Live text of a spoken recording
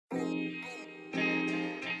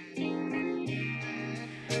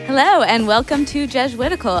Hello, and welcome to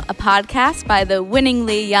Jesuitical, a podcast by the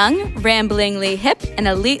winningly young, ramblingly hip, and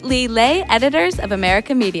elitely lay editors of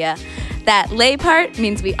America Media. That lay part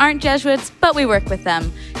means we aren't Jesuits, but we work with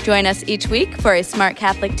them. Join us each week for a smart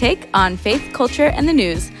Catholic take on faith, culture, and the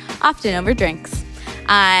news, often over drinks.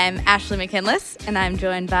 I'm Ashley McKinless, and I'm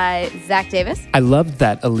joined by Zach Davis. I loved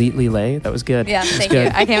that elitely lay. That was good. Yeah, thank you.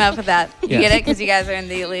 I came up with that. You get it? Because you guys are in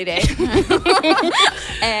the elite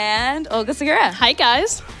eight. And Olga Segura. Hi,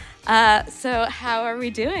 guys. So how are we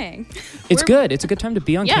doing? It's good. It's a good time to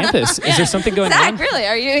be on campus. Is there something going Zach, on? really?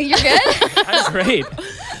 You're good? That's great.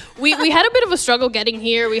 We had a bit of a struggle getting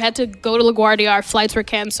here. We had to go to LaGuardia. Our flights were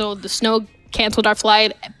canceled. The snow canceled our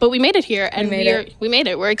flight, but we made it here, and we made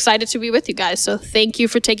it. We're excited to be with you guys. So thank you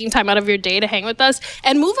for taking time out of your day to hang with us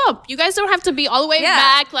and move up. You guys don't have to be all the way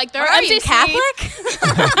back. Like there are empty Catholic?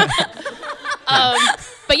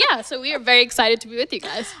 But yeah, so we are very excited to be with you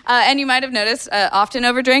guys. And you might have noticed, often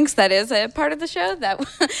over drinks, that is a part of the show that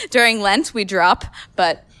during Lent we drop,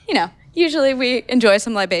 but you know. Usually we enjoy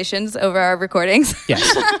some libations over our recordings.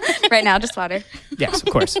 Yes. Right now, just water. Yes, of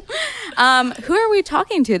course. Who are we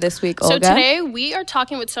talking to this week, Olga? So today we are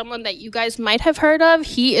talking with someone that you guys might have heard of.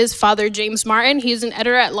 He is Father James Martin. He's an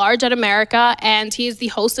editor-at-large at America, and he is the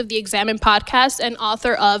host of the Examine podcast and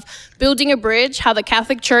author of Building a Bridge, How the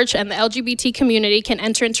Catholic Church and the LGBT Community Can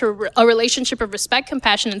Enter into a Relationship of Respect,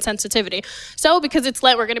 Compassion, and Sensitivity. So because it's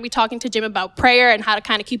Lent, we're going to be talking to Jim about prayer and how to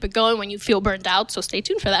kind of keep it going when you feel burned out. So stay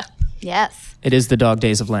tuned for that. Yes. It is the dog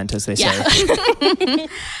days of Lent, as they say.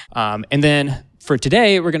 And then for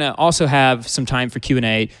today, we're going to also have some time for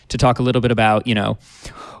Q&A to talk a little bit about,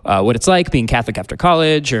 what it's like being Catholic after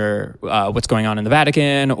college, or what's going on in the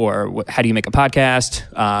Vatican, or how do you make a podcast.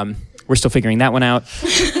 We're still figuring that one out.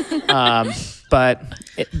 But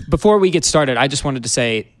before we get started, I just wanted to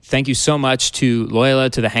say thank you so much to Loyola,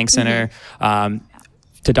 to the Hank Center,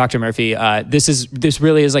 to Dr. Murphy. This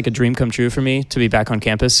really is like a dream come true for me to be back on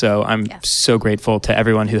campus. So I'm so grateful to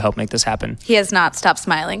everyone who helped make this happen. He has not stopped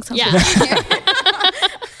smiling since we've been here.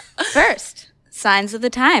 First, Signs of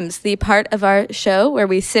the Times, the part of our show where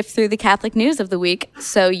we sift through the Catholic news of the week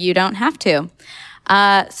so you don't have to.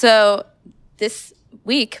 So this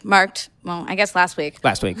week marked, last week.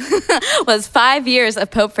 Was 5 years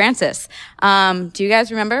of Pope Francis. Do you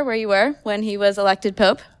guys remember where you were when he was elected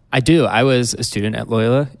Pope? I do. I was a student at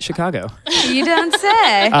Loyola Chicago. You don't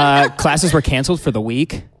say. Classes were canceled for the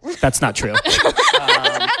week. That's not true.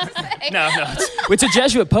 No. It's a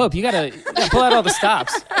Jesuit Pope. You gotta pull out all the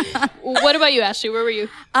stops. What about you, Ashley? Where were you?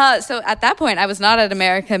 So at that point, I was not at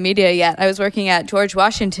America Media yet. I was working at George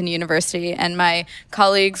Washington University, and my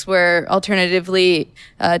colleagues were alternatively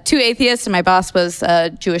two atheists, and my boss was a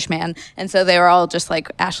Jewish man. And so they were all just like,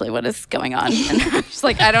 Ashley, what is going on? And I was just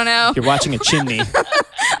like, I don't know. You're watching a chimney.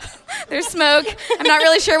 There's smoke. I'm not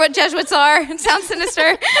really sure what Jesuits are. It sounds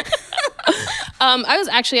sinister. I was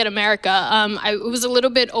actually at America. I was a little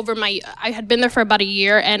bit over I had been there for about a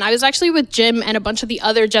year, and I was actually with Jim and a bunch of the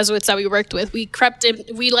other Jesuits that we worked with. We crept in,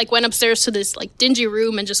 we went upstairs to this dingy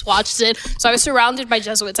room and just watched it. So I was surrounded by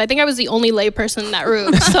Jesuits. I think I was the only lay person in that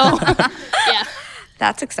room. So, yeah.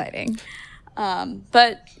 That's exciting.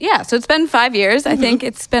 But yeah, so it's been 5 years. I think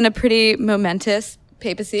it's been a pretty momentous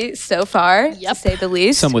papacy so far, to say the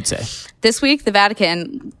least. Some would say. This week, the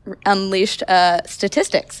Vatican unleashed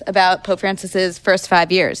statistics about Pope Francis's first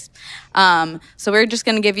 5 years. So we're just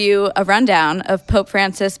going to give you a rundown of Pope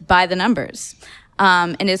Francis by the numbers.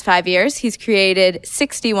 In his 5 years, he's created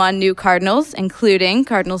 61 new cardinals, including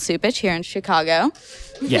Cardinal Cupich here in Chicago.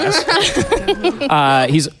 Yes.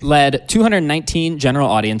 He's led 219 general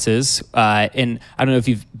audiences. And I don't know if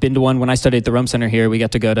you've been to one. When I studied at the Rome Center here, we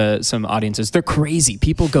got to go to some audiences. They're crazy.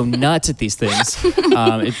 People go nuts at these things.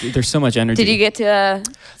 There's so much energy. Did you get to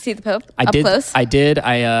see the Pope up close? I did.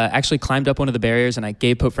 I actually climbed up one of the barriers and I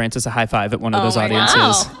gave Pope Francis a high five at one of those audiences.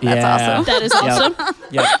 Wow. That's awesome. That is awesome.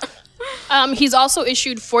 Yep. He's also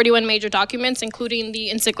issued 41 major documents, including the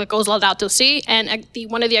encyclicals Laudato Si and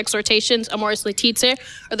one of the exhortations, Amoris Laetitia,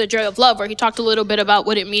 or the Joy of Love, where he talked a little bit about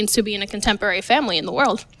what it means to be in a contemporary family in the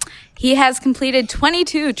world. He has completed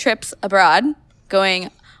 22 trips abroad, going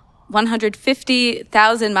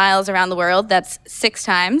 150,000 miles around the world. That's 6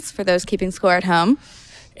 times for those keeping score at home.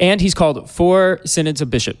 And he's called 4 synods on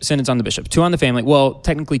the bishop, 2 on the family. Well,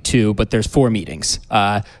 technically 2, but there's 4 meetings.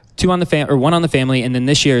 2 on the one on the family, and then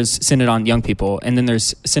this year's synod on young people, and then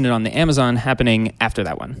there's synod on the Amazon happening after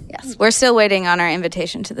that one. Yes, we're still waiting on our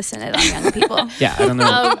invitation to the synod on young people. Yeah, I don't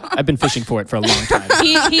know. I've been fishing for it for a long time.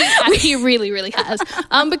 He really, really has.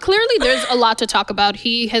 But clearly, there's a lot to talk about.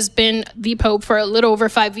 He has been the Pope for a little over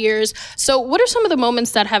 5 years. So, what are some of the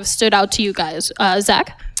moments that have stood out to you guys,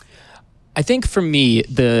 Zach? I think for me,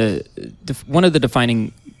 one of the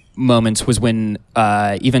defining moments was when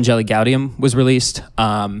Evangelii Gaudium was released.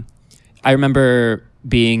 I remember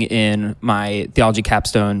being in my theology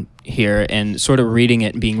capstone here and sort of reading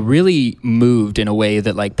it and being really moved in a way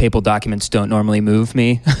that like papal documents don't normally move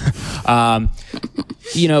me.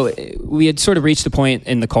 We had sort of reached the point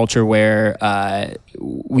in the culture where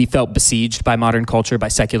we felt besieged by modern culture, by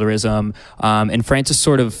secularism, and Francis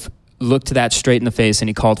sort of looked that straight in the face and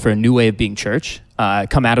he called for a new way of being church,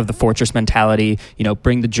 come out of the fortress mentality,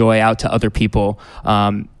 bring the joy out to other people.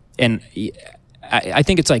 And I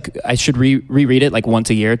think it's like I should reread it like once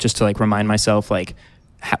a year just to like remind myself like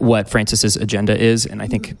what Francis's agenda is. And I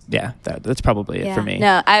think, that's probably it for me.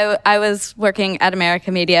 No, I was working at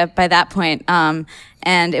America Media by that point, and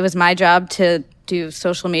it was my job to do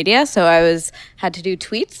social media, so I had to do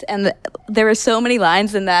tweets, and there were so many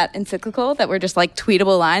lines in that encyclical that were just like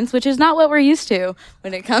tweetable lines, which is not what we're used to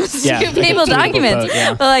when it comes to papal documents.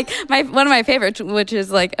 But like one of my favorites, which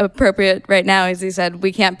is like appropriate right now, is he said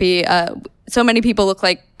we can't be so many people look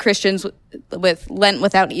like Christians with Lent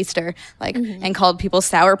without Easter, like, and called people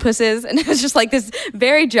sourpusses, and it was just like this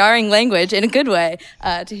very jarring language in a good way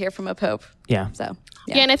to hear from a pope. So.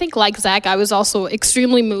 Yeah, and I think like Zach, I was also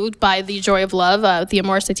extremely moved by the Joy of Love, the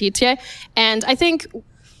Amoris Laetitia, and I think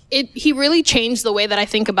he really changed the way that I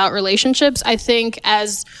think about relationships. I think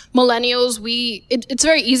as millennials, it's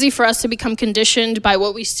very easy for us to become conditioned by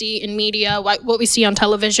what we see in media, what we see on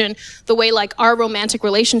television, the way like our romantic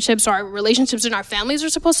relationships or our relationships in our families are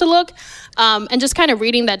supposed to look. And just kind of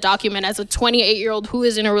reading that document as a 28-year-old who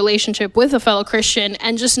is in a relationship with a fellow Christian,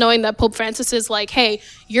 and just knowing that Pope Francis is like, hey,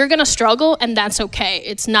 you're going to struggle and that's okay.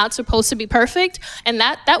 It's not supposed to be perfect. And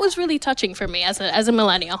that was really touching for me as a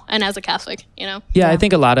millennial and as a Catholic, Yeah, I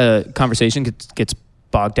think a lot of conversation gets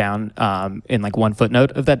bogged down in like one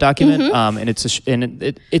footnote of that document, and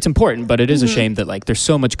it's important, but it is a shame that like there's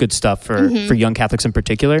so much good stuff for young Catholics in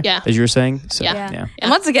particular, as you were saying. So, And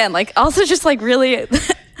once again, like also just like really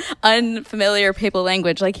unfamiliar papal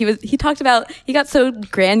language. Like he talked about, he got so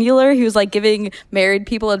granular. He was like giving married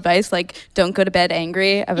people advice, like don't go to bed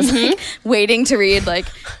angry. I was like waiting to read like,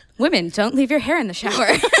 women, don't leave your hair in the shower.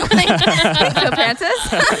 Pope Francis.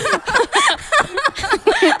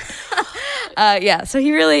 So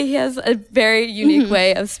he has a very unique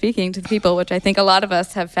way of speaking to the people, which I think a lot of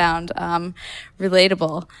us have found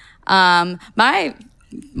relatable.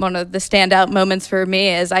 One of the standout moments for me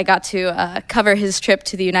is I got to cover his trip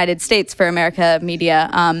to the United States for America Media.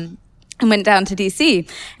 And went down to D.C.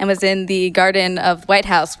 and was in the garden of the White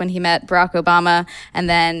House when he met Barack Obama, and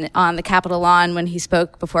then on the Capitol lawn when he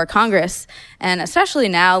spoke before Congress. And especially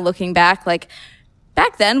now, looking back, like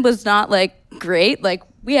back then was not like great. Like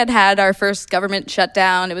we had our first government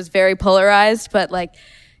shutdown. It was very polarized, but like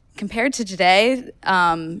compared to today,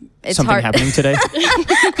 it's something hard. Happening today.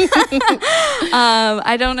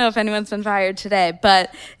 I don't know if anyone's been fired today,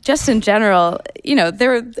 but just in general,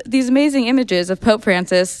 there were these amazing images of Pope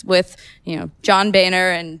Francis with, John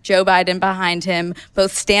Boehner and Joe Biden behind him,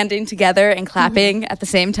 both standing together and clapping at the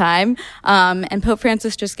same time. And Pope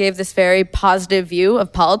Francis just gave this very positive view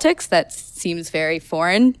of politics that seems very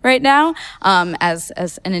foreign right now, as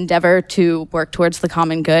an endeavor to work towards the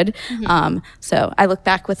common good. So I look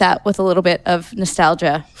back with that with a little bit of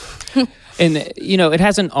nostalgia. And it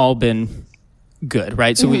hasn't all been good,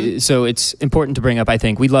 right? So so it's important to bring up, I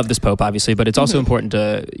think we love this Pope obviously, but it's also important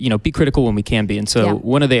to be critical when we can be. And so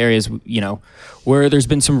one of the areas where there's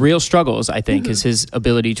been some real struggles, I think, is his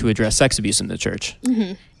ability to address sex abuse in the church.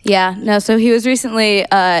 So he was recently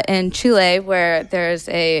in Chile, where there's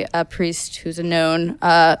a priest who's a known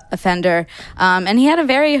offender, and he had a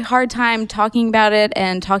very hard time talking about it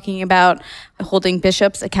and talking about holding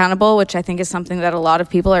bishops accountable, which I think is something that a lot of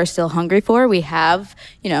people are still hungry for. We have,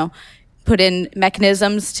 put in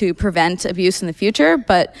mechanisms to prevent abuse in the future,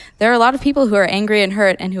 but there are a lot of people who are angry and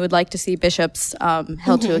hurt and who would like to see bishops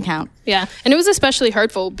held to account. Yeah, and it was especially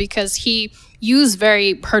hurtful because he used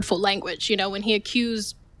very hurtful language, when he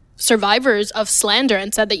accused survivors of slander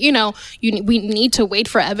and said that, we need to wait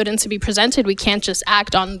for evidence to be presented. We can't just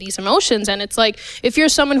act on these emotions. And it's like, if you're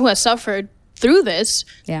someone who has suffered through this,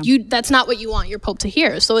 that's not what you want your Pope to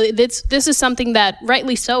hear. So this is something that,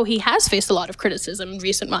 rightly so, he has faced a lot of criticism in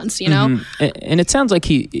recent months, And it sounds like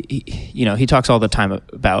he talks all the time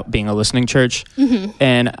about being a listening church.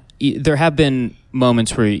 And there have been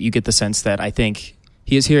moments where you get the sense that I think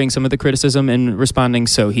he is hearing some of the criticism and responding.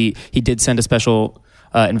 So he did send a special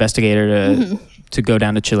investigator to go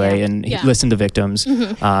down to Chile and listen to victims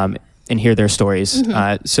and hear their stories.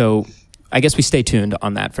 So I guess we stay tuned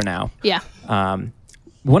on that for now.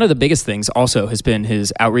 One of the biggest things also has been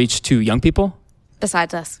his outreach to young people.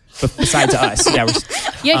 Besides us. Besides us. Yeah.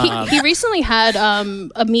 Yeah, he recently had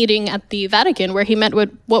a meeting at the Vatican where he met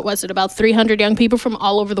with, what was it, about 300 young people from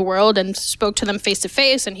all over the world and spoke to them face to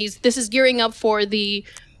face. And this is gearing up for the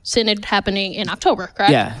synod happening in October,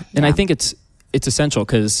 correct? Yeah, and I think it's essential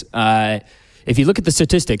because if you look at the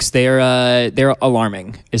statistics, they're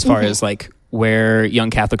alarming as far as like where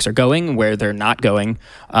young Catholics are going, where they're not going,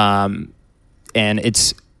 and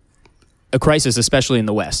it's a crisis, especially in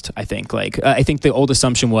the West. I think I think the old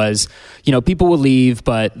assumption was, people will leave,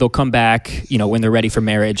 but they'll come back, when they're ready for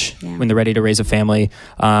marriage, when they're ready to raise a family.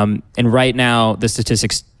 And right now, the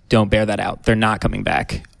statistics don't bear that out. They're not coming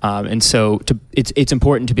back. And so it's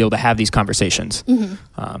important to be able to have these conversations.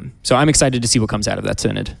 So I'm excited to see what comes out of that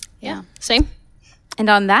synod. Yeah, same. And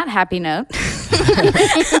on that happy note,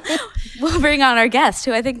 we'll bring on our guest,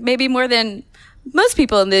 who I think maybe more than most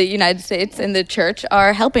people in the United States in the church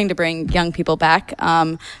are helping to bring young people back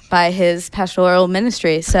by his pastoral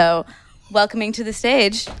ministry. So welcoming to the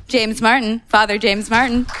stage, James Martin, Father James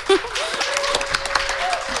Martin.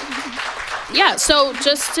 Yeah, so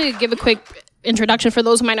just to give a quick introduction for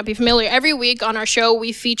those who might not be familiar, every week on our show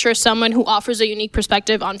we feature someone who offers a unique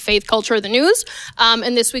perspective on faith, culture, or the news.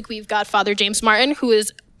 And this week we've got Father James Martin, who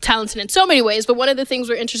is talented in so many ways, but one of the things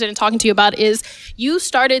we're interested in talking to you about is you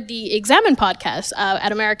started the Examine podcast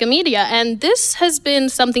at America Media, and this has been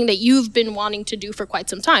something that you've been wanting to do for quite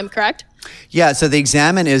some time, correct? Yeah, so the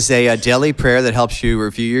Examine is a daily prayer that helps you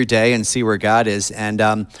review your day and see where God is. And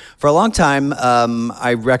for a long time,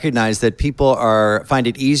 I recognized that people find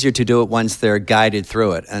it easier to do it once they're guided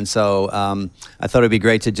through it. And so I thought it'd be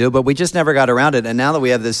great to do, but we just never got around it. And now that we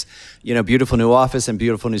have this, beautiful new office and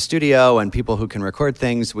beautiful new studio and people who can record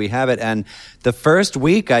things, we have it. And the first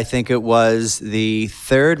week, I think it was the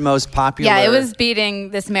third most popular. Yeah, it was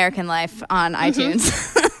beating This American Life on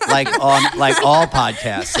iTunes. like all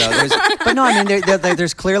podcasts. So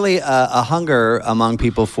there's clearly a hunger among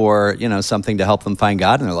people for something to help them find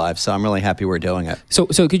God in their lives. So I'm really happy we're doing it. So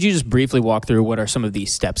could you just briefly walk through what are some of the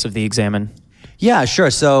steps of the Examine? Yeah, sure.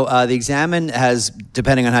 So the Examine has,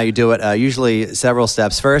 depending on how you do it, usually several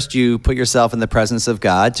steps. First, you put yourself in the presence of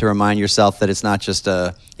God to remind yourself that it's not just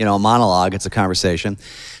a monologue, it's a conversation.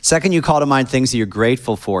 Second, you call to mind things that you're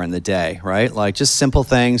grateful for in the day, right? Like just simple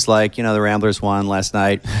things like, the Ramblers won last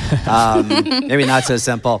night. Maybe not so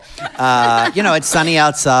simple. It's sunny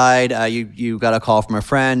outside. You got a call from a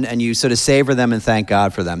friend and you sort of savor them and thank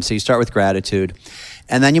God for them. So you start with gratitude.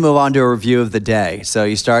 And then you move on to a review of the day. So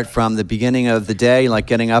you start from the beginning of the day, like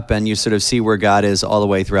getting up, and you sort of see where God is all the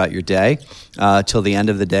way throughout your day, till the end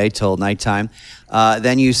of the day, till nighttime.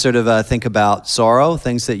 Then you sort of think about sorrow,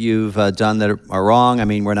 things that you've done that are wrong. I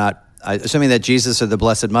mean, we're not, assuming that Jesus or the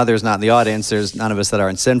Blessed Mother is not in the audience, there's none of us that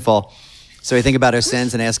aren't sinful. So we think about our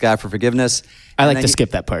sins and ask God for forgiveness. I like to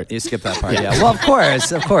skip that part. You skip that part, yeah. Well, of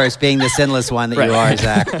course, being the sinless one that you are,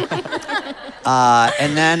 Zach.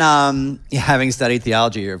 And then, having studied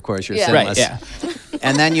theology, of course, you're sinless. Right, yeah.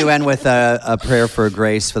 And then you end with a prayer for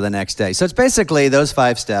grace for the next day. So it's basically those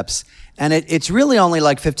 5 steps. And it's really only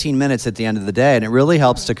like 15 minutes at the end of the day. And it really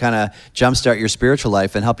helps to kind of jumpstart your spiritual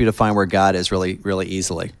life and help you to find where God is really, really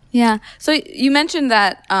easily. Yeah. So you mentioned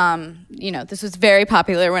that, this was very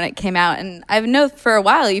popular when it came out. And I know for a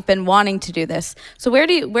while you've been wanting to do this. So why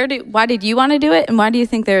did you want to do it? And why do you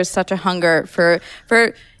think there's such a hunger for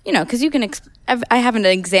because you can, I have an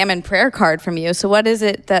Examine prayer card from you. So what is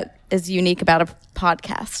it that is unique about a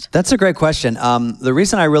podcast? That's a great question. The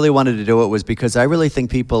reason I really wanted to do it was because I really think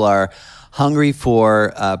people are hungry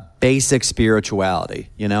for basic spirituality.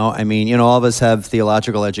 All of us have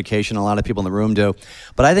theological education. A lot of people in the room do.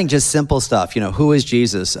 But I think just simple stuff, who is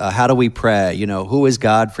Jesus? How do we pray? Who is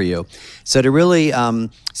God for you? So to really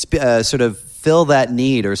sort of fill that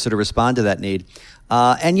need or sort of respond to that need.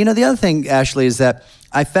 And the other thing, Ashley, is that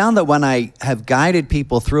I found that when I have guided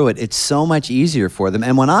people through it, it's so much easier for them.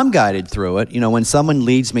 And when I'm guided through it, when someone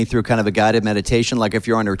leads me through kind of a guided meditation, like if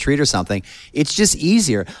you're on a retreat or something, it's just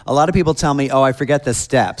easier. A lot of people tell me, I forget the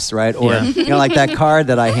steps, right? Or, like that card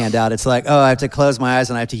that I hand out, it's like, I have to close my eyes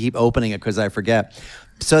and I have to keep opening it because I forget.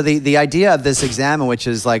 So the idea of this Examine, which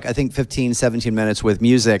is like, I think 15, 17 minutes with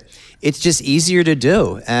music, it's just easier to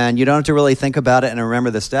do. And you don't have to really think about it and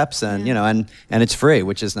remember the steps. And, and it's free,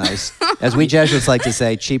 which is nice. As we Jesuits like to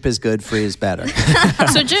say, cheap is good, free is better.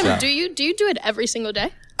 So Jim, do you do it every single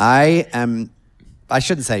day? I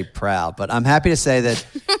shouldn't say proud, but I'm happy to say that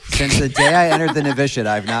since the day I entered the novitiate,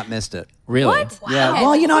 I've not missed it. Really? What? Wow. Yeah.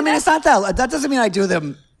 Well, it's not that doesn't mean I do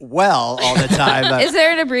them well all the time. Is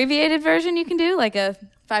there an abbreviated version you can do, like a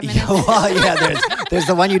 5 minutes? Well, yeah, there's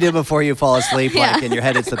the one you do before you fall asleep, and your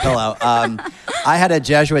head hits the pillow. I had a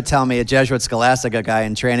Jesuit tell me, a Jesuit Scholastica guy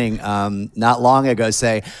in training not long ago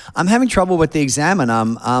say, I'm having trouble with the exam and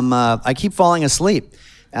I keep falling asleep.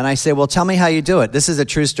 And I say, well, tell me how you do it. This is a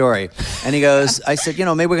true story. And he goes, I said,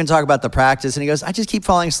 maybe we can talk about the practice. And he goes, I just keep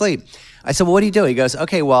falling asleep. I said, well, what do you do? He goes,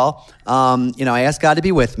 okay, well, I asked God to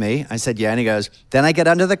be with me. I said, yeah. And he goes, then I get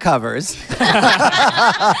under the covers. And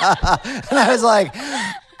I was like,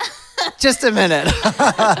 just a minute.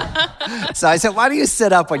 So I said, why do you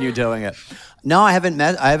sit up when you're doing it? No, I haven't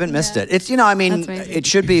missed it. It's, it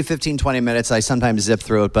should be 15, 20 minutes. I sometimes zip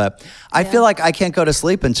through it, but I feel like I can't go to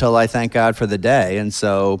sleep until I thank God for the day. And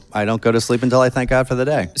so I don't go to sleep until I thank God for the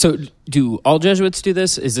day. So do all Jesuits do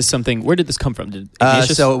this? Is this something, where did this come from? Did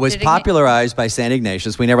Ignatius? So it was popularized by St.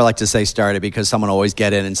 Ignatius. We never like to say started because someone will always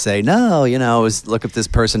get in and say, no, look at this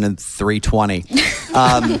person in 320.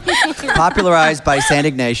 Popularized by St.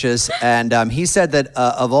 Ignatius. And he said that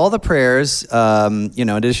of all the prayers, in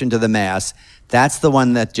addition to the Mass, that's the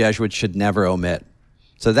one that Jesuits should never omit.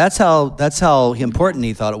 So that's how important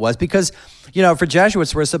he thought it was, because for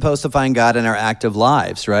Jesuits we're supposed to find God in our active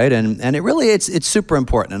lives, right? And it really it's super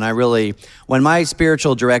important. And when my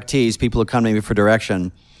spiritual directees, people who come to me for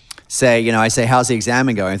direction, say, I say, how's the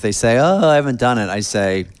examen going? If they say, oh, I haven't done it, I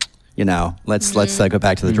say, let's go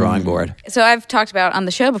back to the drawing board. So I've talked about on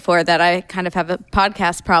the show before that I kind of have a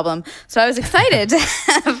podcast problem. So I was excited to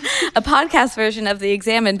have a podcast version of the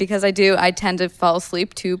examen because I tend to fall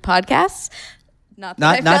asleep to podcasts. Not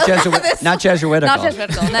Jesuitical. Not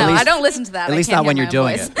Jesuitical. No, I don't listen to that. At least not when you're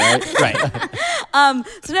doing it, right? Right.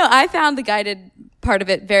 So no, I found the guided part of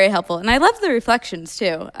it very helpful, and I love the reflections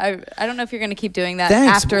too. I don't know if you're going to keep doing that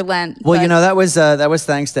after Lent. Well, that was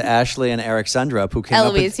thanks to Ashley and Eric Sundrup, who came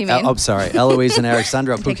Eloise, up with, Eloise and Eric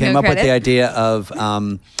Sundrup, who came up with the idea of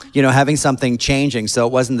having something changing, so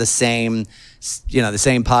it wasn't the same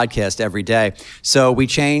podcast every day. So we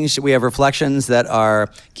have reflections that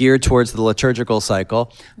are geared towards the liturgical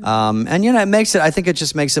cycle, and I think it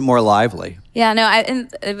just makes it more lively. Yeah, no,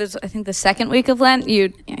 it was, I think, the second week of Lent.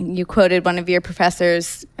 You quoted one of your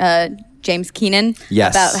professors, James Keenan,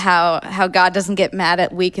 yes, about how God doesn't get mad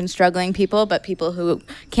at weak and struggling people, but people who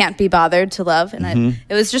can't be bothered to love. And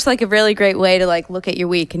it was just like a really great way to look at your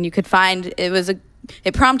week, and you could find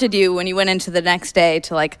it prompted you when you went into the next day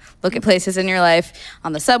to look at places in your life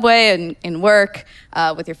on the subway and in work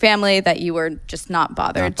with your family that you were just not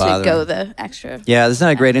bothered to go the extra. Yeah, that's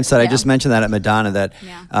not a great insight. Yeah. I just mentioned that at Madonna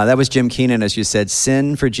that was Jim Keenan, as you said.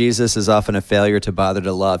 Sin for Jesus is often a failure to bother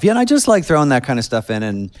to love. Yeah, and I just like throwing that kind of stuff in,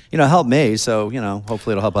 and help me. So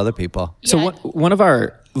hopefully it'll help other people. So one of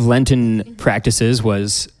our Lenten practices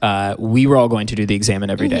was we were all going to do the examen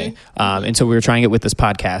every day. And so we were trying it with this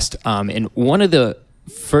podcast. And one of the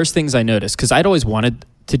first things I noticed, because I'd always wanted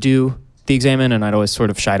to do the examen and I'd always sort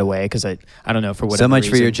of shied away because I don't know, for whatever So much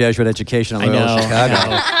reason. For your Jesuit education in Loyola Chicago.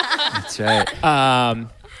 That's right.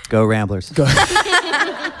 Go Ramblers. Go.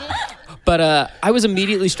 But I was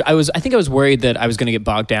immediately, I think I was worried that I was going to get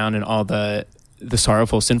bogged down in all the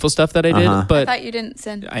sorrowful, sinful stuff that I did. But I thought you didn't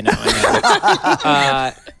sin. I know.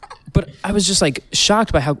 But I was just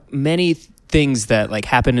shocked by how many things that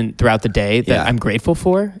happen throughout the day that I'm grateful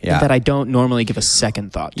for and that I don't normally give a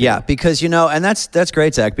second thought to. Yeah, because and that's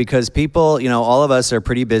great, Zach, because people, all of us are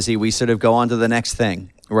pretty busy. We sort of go on to the next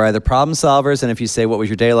thing. We're either problem solvers, and if you say, what was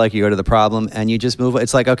your day like, you go to the problem, and you just move.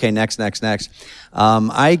 It's okay, next.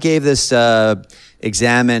 I gave this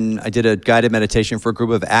examen, I did a guided meditation for a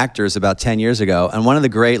group of actors about 10 years ago, and one of the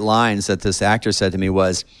great lines that this actor said to me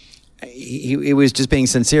was, he was just being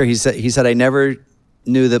sincere. He said, I never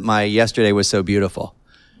knew that my yesterday was so beautiful.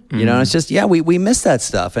 And it's just, we miss that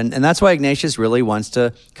stuff. And that's why Ignatius really wants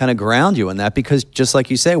to kind of ground you in that, because just like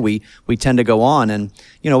you say, we tend to go on and,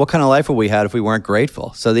 what kind of life would we had if we weren't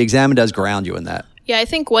grateful? So the examen does ground you in that. Yeah, I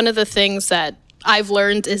think one of the things that I've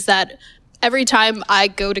learned is that every time I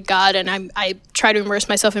go to God and I try to immerse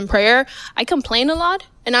myself in prayer, I complain a lot.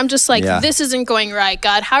 And I'm just this isn't going right.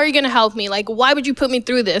 God, how are you going to help me? Why would you put me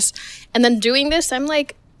through this? And then doing this, I'm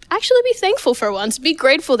actually be thankful for once. Be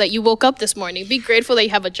grateful that you woke up this morning. Be grateful that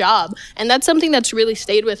you have a job. And that's something that's really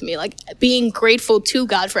stayed with me, being grateful to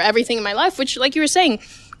God for everything in my life, which, like you were saying,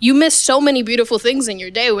 you miss so many beautiful things in your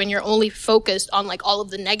day when you're only focused on all of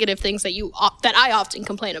the negative things that I often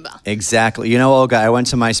complain about. Exactly. Olga, I went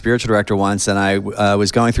to my spiritual director once and I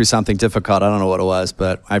was going through something difficult. I don't know what it was,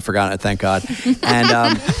 but I'd forgotten it, thank God.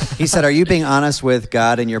 And he said, are you being honest with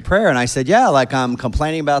God in your prayer? And I said, yeah, I'm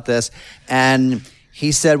complaining about this. And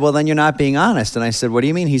he said, well, then you're not being honest. And I said, what do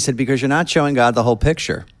you mean? He said, because you're not showing God the whole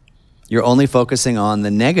picture. you're only focusing on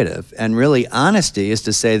the negative. And really, honesty is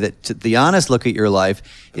to say that the honest look at your life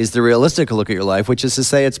is the realistic look at your life, which is to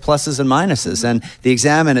say it's pluses and minuses. And the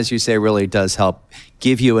Examine, as you say, really does help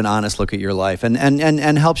give you an honest look at your life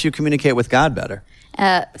and helps you communicate with God better.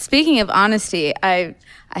 Speaking of honesty, I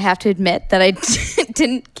have to admit that I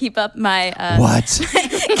didn't keep up my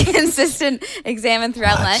consistent Examine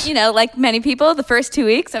throughout Lent. You know, like many people, the first 2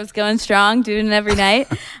 weeks I was going strong, doing it every night,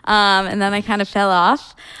 and then I kind of fell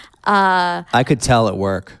off. I could tell at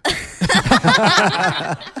work.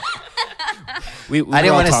 I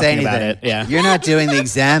didn't want to say anything. About it. Yeah. You're not doing the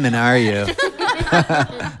Examine, are you?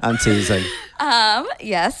 I'm teasing.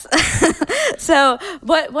 Yes. So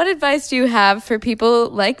what advice do you have for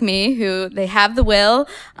people like me who they have the will,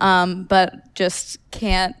 but just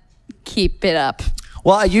can't keep it up?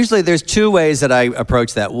 Well, usually there's two ways that I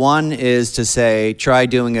approach that. One is to say, try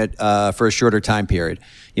doing it for a shorter time period.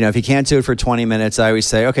 You know, if you can't do it for 20 minutes, I always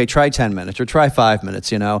say, okay, try 10 minutes or try 5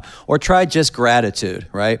 minutes, you know, or try just gratitude,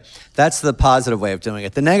 right? That's the positive way of doing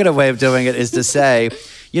it. The negative way of doing it is to say,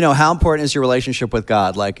 you know, how important is your relationship with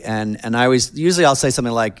God? Like, and I usually I'll say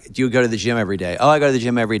something like, do you go to the gym every day? Oh, I go to the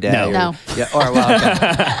gym every day. No. Yeah,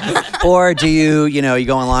 okay. Or do you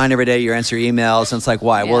go online every day, you answer emails, and it's like,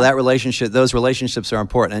 why? Yeah. Well, those relationships are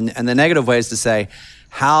important. And the negative way is to say,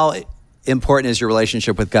 how important is your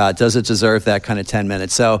relationship with God? Does it deserve that kind of 10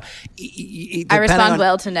 minutes? So I respond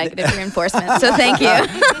well to negative reinforcement. So thank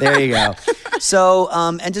you. There you go. So,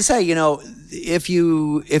 and to say, you know, if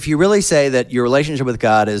you really say that your relationship with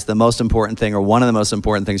God is the most important thing or one of the most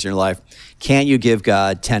important things in your life, can't you give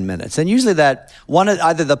God 10 minutes? And usually that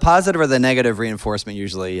either the positive or the negative reinforcement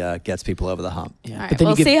usually gets people over the hump. Yeah. All right,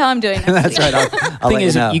 we'll see how I'm doing. That's right. I'll thing let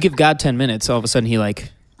is, you know. you give God 10 minutes, all of a sudden he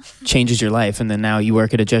like changes your life, and then now you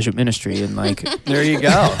work at a Jesuit ministry, and like there you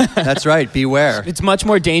go. That's right. Beware. it's much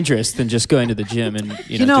more dangerous than just going to the gym and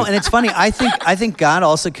and it's funny. I think God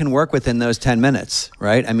also can work within those 10 minutes,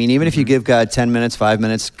 right? I mean, even if you give God 10 minutes, 5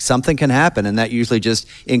 minutes, something can happen, and that usually just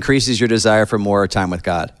increases your desire for more time with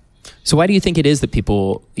God. So why do you think it is that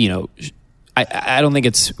people, I don't think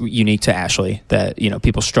it's unique to Ashley that,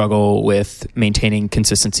 people struggle with maintaining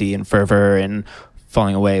consistency and fervor and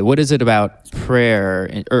falling away? What is it about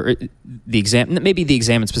prayer or the exam, maybe the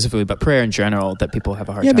Examine specifically, but prayer in general that people have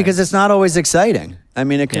a hard time? Yeah, because it's not always exciting. I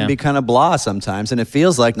mean, it can be kind of blah sometimes, and it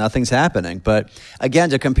feels like nothing's happening. But again,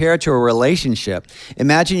 to compare it to a relationship,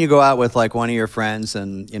 imagine you go out with like one of your friends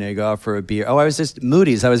and, you go out for a beer. Oh, I was just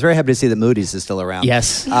Moody's. I was very happy to see that Moody's is still around.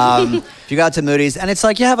 Yes. If you go out to Moody's, and it's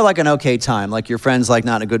like you have like an okay time. Like your friend's like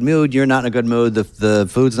not in a good mood. You're not in a good mood. The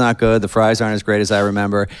food's not good. The fries aren't as great as I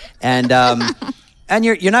remember. And and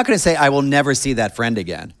you're not going to say, I will never see that friend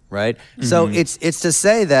again, right? Mm-hmm. So it's to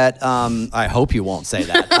say that, I hope you won't say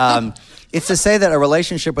that. It's to say that a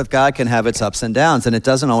relationship with God can have its ups and downs, and it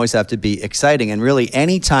doesn't always have to be exciting. And really,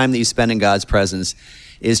 any time that you spend in God's presence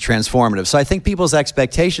is transformative. So I think people's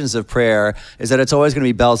expectations of prayer is that it's always going to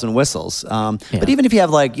be bells and whistles. But even if you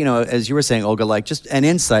have like, as you were saying, Olga, like just an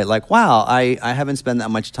insight, like, wow, I haven't spent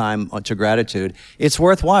that much time to gratitude, it's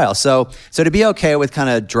worthwhile. So to be okay with kind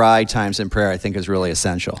of dry times in prayer, I think is really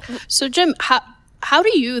essential. So Jim, how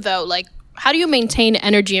do you though, like, how do you maintain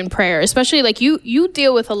energy in prayer? Especially like you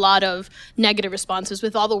deal with a lot of negative responses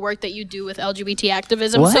with all the work that you do with LGBT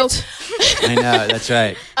activism. What? So I know, that's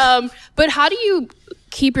right. But how do you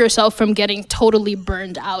keep yourself from getting totally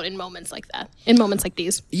burned out in moments like that, in moments like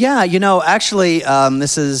these? Yeah, actually,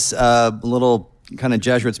 this is a little kind of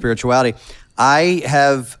Jesuit spirituality. I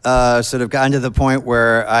have sort of gotten to the point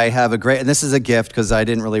where I have and this is a gift because I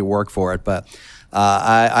didn't really work for it, but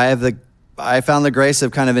I found the grace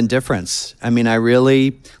of kind of indifference. I mean, I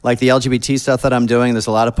really like the LGBT stuff that I'm doing. There's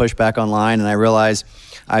a lot of pushback online, and I realize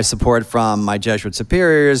I have support from my Jesuit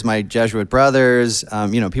superiors, my Jesuit brothers,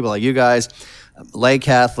 people like you guys, lay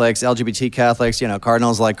Catholics, LGBT Catholics,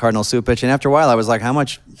 cardinals like Cardinal Cupich. And after a while, I was like, how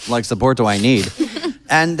much support do I need?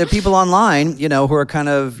 And the people online, who are kind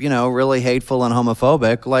of, really hateful and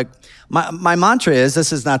homophobic, like my mantra is,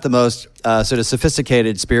 this is not the most sort of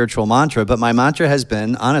sophisticated spiritual mantra, but my mantra has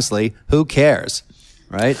been, honestly, who cares?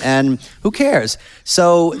 Right? And who cares?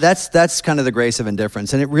 So that's kind of the grace of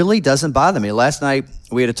indifference. And it really doesn't bother me. Last night,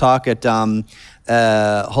 we had a talk at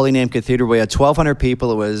Holy Name Cathedral. We had 1,200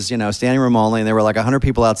 people. It was, standing room only, and there were like 100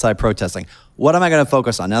 people outside protesting. What am I going to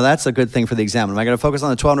focus on? Now, that's a good thing for the Examine. Am I going to focus on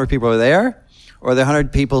the 1,200 people who are there? Or the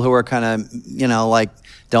 100 people who are kind of,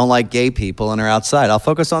 don't like gay people and are outside? I'll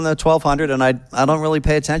focus on the 1,200, and I don't really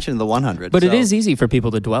pay attention to the 100. But it is easy for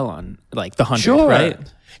people to dwell on, like the 100, sure. right?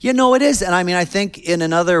 You know, it is. And I mean, I think in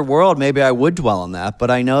another world, maybe I would dwell on that, but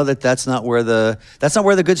I know that that's not where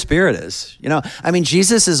the good spirit is. You know, I mean,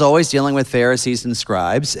 Jesus is always dealing with Pharisees and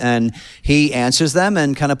scribes, and he answers them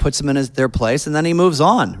and kind of puts them in their place, and then he moves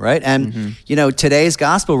on, right? And, you know, today's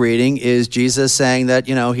gospel reading is Jesus saying that,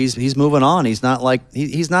 you know, he's moving on. He's not like,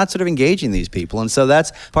 he's not sort of engaging these people. And so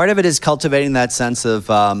that's, part of it is cultivating that sense of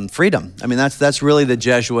freedom. I mean, that's really the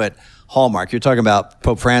Jesuit hallmark. You're talking about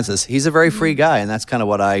Pope Francis. He's a very free guy, and that's kind of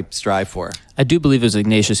what I strive for. I do believe it was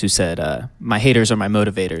Ignatius who said, my haters are my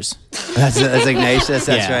motivators. That's Ignatius.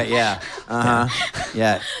 That's right. Yeah.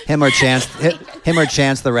 Yeah. Him or Chance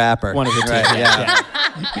the Rapper. One of the two. Right. Yeah.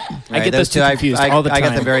 I get those two confused all the time. I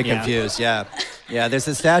get them very confused. Yeah. Yeah. There's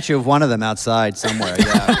a statue of one of them outside somewhere.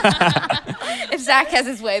 Yeah. If Zach has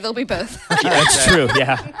his way, they'll be both. That's true.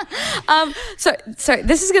 Yeah. Sorry,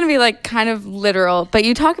 this is going to be like kind of literal, but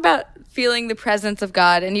you talk about feeling the presence of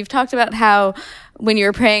God, and you've talked about how when you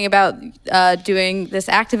were praying about doing this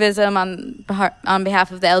activism on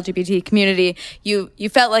behalf of the LGBT community, you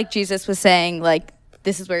felt like Jesus was saying, like,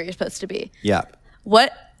 this is where you're supposed to be. Yeah.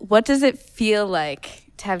 What does it feel like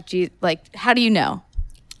to have Jesus? Like, how do you know?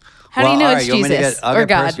 How do you know it's Jesus or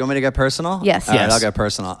God? You want me to get personal? Yes. All right, I'll get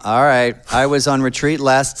personal. All right. I was on retreat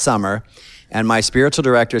last summer, and my spiritual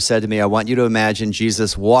director said to me, I want you to imagine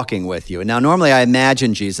Jesus walking with you. And now, normally I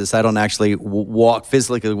imagine Jesus. I don't actually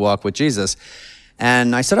physically walk with Jesus.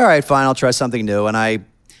 And I said, all right, fine, I'll try something new. And I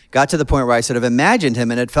got to the point where I sort of imagined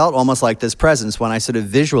him, and it felt almost like this presence when I sort of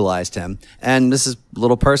visualized him. And this is a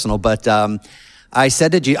little personal, but I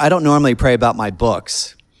said to Jesus, I don't normally pray about my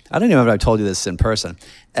books. I don't even know if I told you this in person.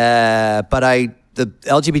 But the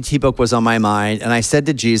LGBT book was on my mind, and I said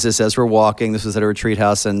to Jesus as we're walking, this was at a retreat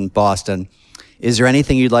house in Boston, is there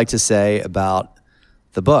anything you'd like to say about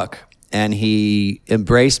the book? And he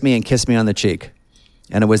embraced me and kissed me on the cheek.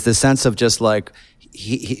 And it was this sense of just like,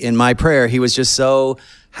 he in my prayer, he was just so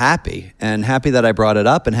happy that I brought it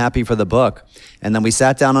up and happy for the book. And then we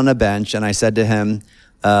sat down on a bench, and I said to him,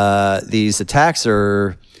 these attacks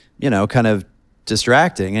are, you know, kind of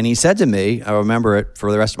distracting. And he said to me, I remember it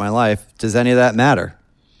for the rest of my life, does any of that matter?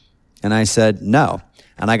 And I said, no.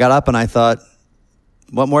 And I got up and I thought,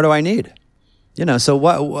 what more do I need? You know, so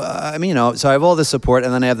so I have all the support,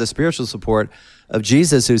 and then I have the spiritual support of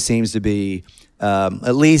Jesus, who seems to be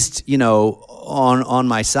at least, you know, on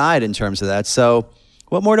my side in terms of that. So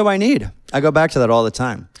what more do I need? I go back to that all the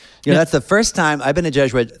time. You know, that's the first time I've been a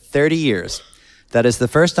Jesuit 30 years. That is the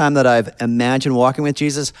first time that I've imagined walking with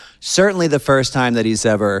Jesus. Certainly the first time that he's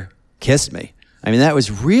ever kissed me. I mean, that was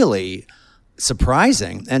really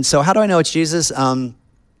surprising. And so how do I know it's Jesus?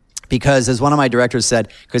 Because as one of my directors said,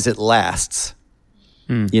 because it lasts.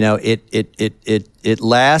 You know, it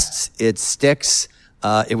lasts, it sticks.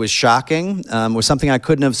 It was shocking. It was something I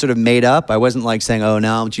couldn't have sort of made up. I wasn't like saying, oh,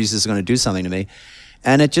 now Jesus is going to do something to me.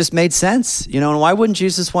 And it just made sense. You know, and why wouldn't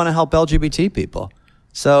Jesus want to help LGBT people?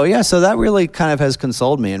 So, yeah, so that really kind of has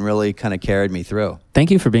consoled me and really kind of carried me through.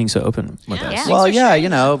 Thank you for being so open with us. Yeah. Well, yeah, you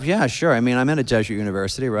know, yeah, sure. I mean, I'm at a Jesuit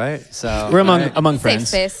university, right? So we're among friends.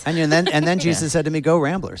 Safe space. And then Jesus said to me, go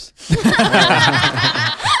Ramblers.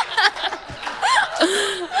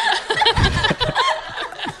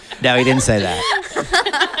 No, he didn't say that.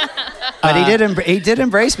 But he did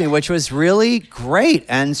embrace me, which was really great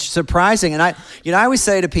and surprising. And I always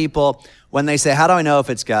say to people when they say, how do I know if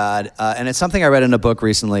it's God? And it's something I read in a book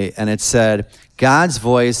recently, and it said, God's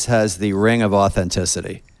voice has the ring of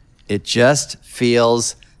authenticity. It just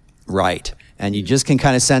feels right. And you just can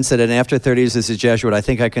kind of sense it. And after 30 years as a Jesuit, I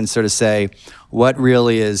think I can sort of say what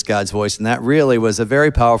really is God's voice. And that really was a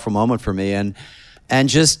very powerful moment for me. And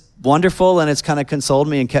just wonderful, and it's kind of consoled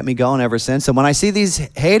me and kept me going ever since. And when I see these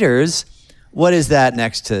haters, what is that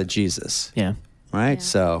next to Jesus? Yeah. Right? Yeah.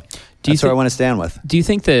 So that's where I want to stand with. Do you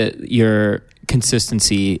think that your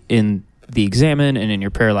consistency in the Examen and in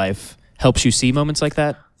your prayer life helps you see moments like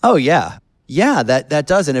that? Oh, yeah. Yeah, that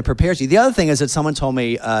does, and it prepares you. The other thing is that someone told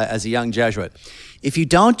me as a young Jesuit, if you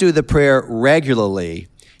don't do the prayer regularly,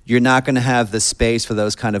 you're not going to have the space for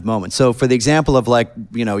those kind of moments. So for the example of like,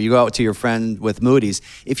 you know, you go out to your friend with Moody's,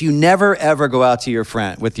 if you never ever go out to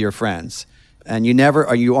with your friends, and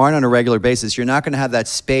you aren't on a regular basis, you're not going to have that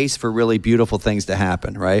space for really beautiful things to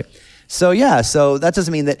happen, right? So yeah, so that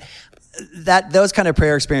doesn't mean that those kind of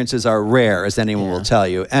prayer experiences are rare, as anyone will tell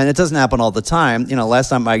you. And it doesn't happen all the time. You know, last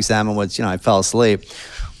time my Examen was, you know, I fell asleep.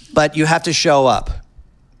 But you have to show up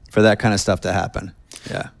for that kind of stuff to happen.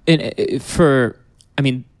 Yeah. And I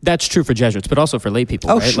mean, that's true for Jesuits, but also for lay people,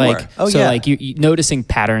 right? Sure. Like, you noticing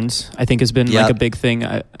patterns, I think, has been like a big thing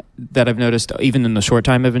that I've noticed, even in the short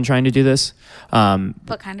time I've been trying to do this.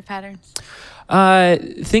 What kind of patterns?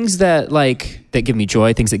 Things that give me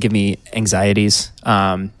joy, things that give me anxieties,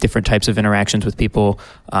 different types of interactions with people,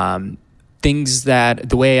 things that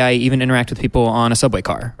the way I even interact with people on a subway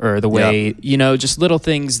car, or the way, just little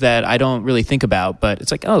things that I don't really think about, but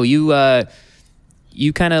it's like, oh,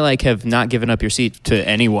 you kind of have not given up your seat to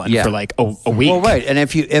anyone for a week. Well, right. And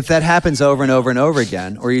if that happens over and over and over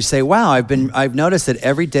again, or you say, wow, I've noticed that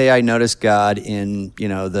every day I notice God in,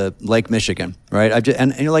 the Lake Michigan, right?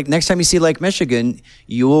 And you're like, next time you see Lake Michigan,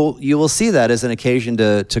 you will see that as an occasion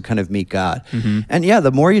to kind of meet God. Mm-hmm. And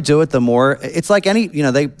the more you do it, the more it's like any,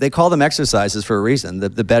 they call them exercises for a reason.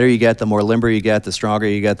 The better you get, the more limber you get, the stronger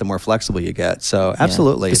you get, the more flexible you get. So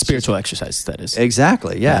absolutely. The spiritual exercises, that is.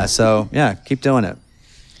 Exactly. Yeah. So keep doing it.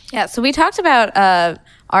 Yeah, so we talked about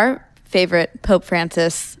our favorite Pope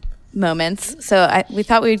Francis moments. So we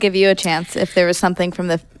thought we would give you a chance if there was something from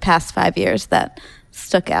the past 5 years that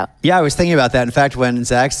stuck out. Yeah, I was thinking about that. In fact, when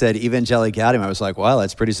Zach said Evangelii Gaudium, I was like, wow,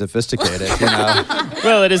 that's pretty sophisticated.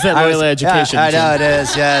 Well, it is that Loyola education. Yeah, I know it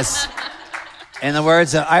is, yes. In the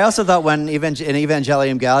words, I also thought when in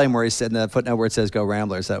Evangelium Gaudium, where he said in the footnote where it says "Go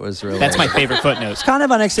Ramblers," that was really. That's my favorite footnote. It's kind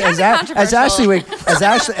of unexpected, as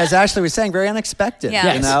Ashley was saying, very unexpected.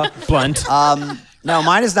 Yeah. Blunt. No,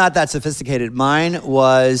 mine is not that sophisticated. Mine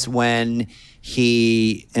was when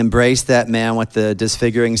he embraced that man with the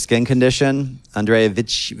disfiguring skin condition, Andrea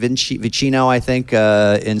Vicino, I think,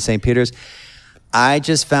 in St. Peter's. I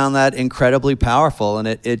just found that incredibly powerful, and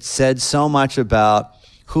it said so much about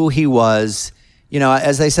who he was.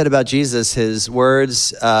 As they said about Jesus, his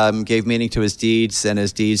words gave meaning to his deeds, and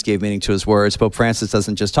his deeds gave meaning to his words. Pope Francis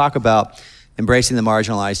doesn't just talk about embracing the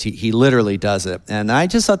marginalized; he literally does it. And I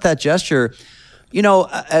just thought that gesture,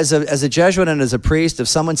 as a Jesuit and as a priest, if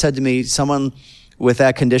someone said to me, someone with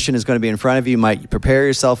that condition is going to be in front of you, might prepare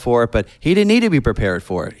yourself for it, but he didn't need to be prepared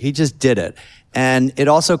for it. He just did it. And it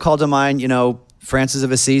also called to mind, Francis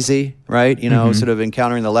of Assisi, right? Sort of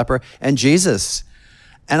encountering the leper, and Jesus.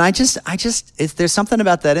 And there's something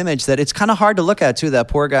about that image that it's kind of hard to look at too. That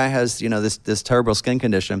poor guy has, this terrible skin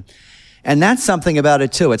condition. And that's something about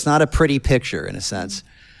it too. It's not a pretty picture in a sense.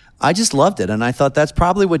 I just loved it. And I thought that's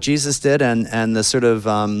probably what Jesus did. And the sort of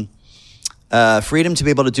freedom to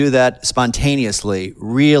be able to do that spontaneously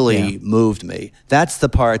really moved me. That's the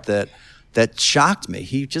part that shocked me.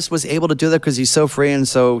 He just was able to do that because he's so free and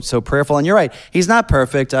so prayerful. And you're right, he's not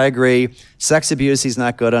perfect. I agree. Sex abuse, he's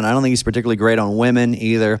not good on. I don't think he's particularly great on women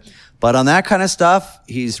either. But on that kind of stuff,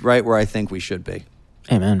 he's right where I think we should be.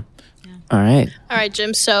 Amen. Yeah. All right,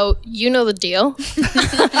 Jim. So you know the deal.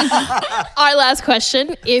 Our last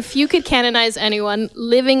question. If you could canonize anyone,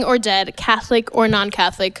 living or dead, Catholic or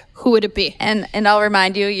non-Catholic, who would it be? And I'll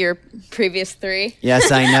remind you, your previous three. Yes,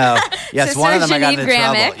 I know. Yes, Sister one of them I got into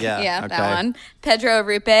Gramick, trouble. Yeah, okay. That one. Pedro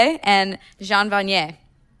Arrupe and Jean Vanier.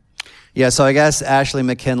 Yeah, so I guess Ashley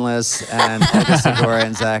McKinless and Edna Segura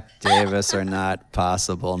and Zach Davis are not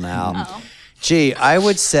possible now. Oh. Gee, I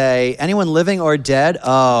would say anyone living or dead?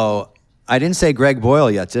 Oh, I didn't say Greg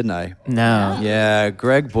Boyle yet, didn't I? No. Yeah,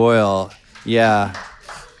 Greg Boyle. Yeah.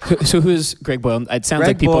 So who's Greg Boyle? It sounds Greg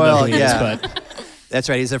like people Boyle, know who he is, yeah. but... That's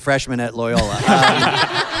right. He's a freshman at Loyola.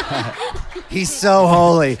 He's so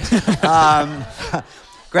holy.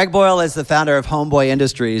 Greg Boyle is the founder of Homeboy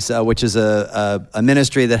Industries, which is a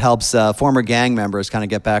ministry that helps former gang members kind of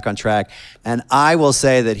get back on track. And I will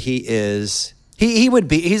say that he's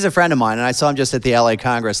a friend of mine, and I saw him just at the LA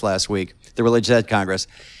Congress last week, the Religious Ed Congress.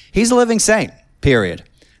 He's a living saint, period.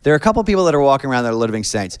 There are a couple people that are walking around that are living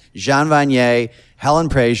saints. Jean Vanier, Helen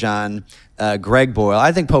Prejean, Greg Boyle.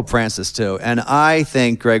 I think Pope Francis too. And I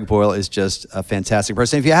think Greg Boyle is just a fantastic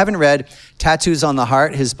person. If you haven't read Tattoos on the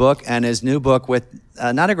Heart, his book, and his new book with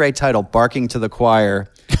not a great title, Barking to the Choir.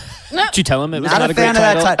 Did you tell him it was not not a a great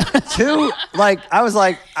fan title? of that title. I was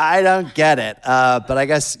like, I don't get it. But I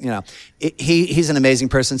guess, he's an amazing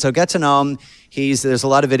person. So get to know him. There's a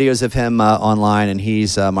lot of videos of him online, and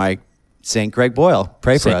he's my St. Greg Boyle.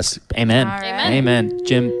 Pray for us. Amen. All right. Amen.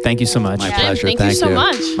 Jim, thank you so much. My pleasure. Thank you so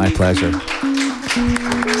much. My pleasure.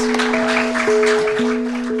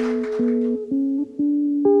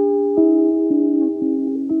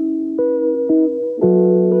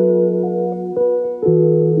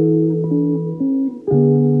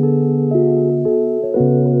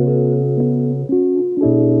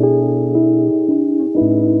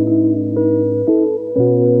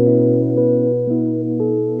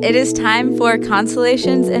 It is time for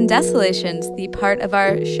Consolations and Desolations, the part of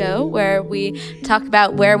our show where we talk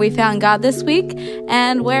about where we found God this week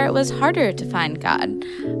and where it was harder to find God.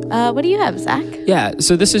 What do you have, Zach? Yeah,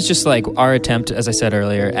 so this is just like our attempt, as I said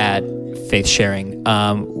earlier, at faith sharing,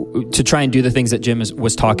 to try and do the things that Jim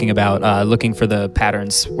was talking about, looking for the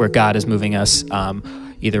patterns where God is moving us,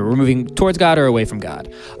 either we're moving towards God or away from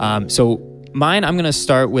God. So mine, I'm going to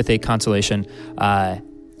start with a consolation.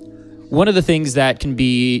 One of the things that can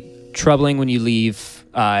be troubling when you leave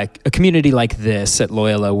a community like this at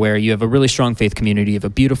Loyola, where you have a really strong faith community, you have a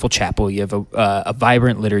beautiful chapel, you have a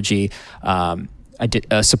vibrant liturgy,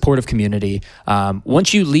 a supportive community.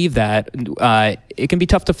 Once you leave that, it can be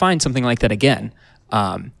tough to find something like that again.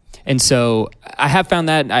 And so I have found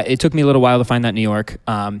that. It took me a little while to find that in New York.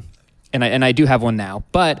 And I do have one now.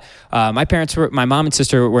 But my mom and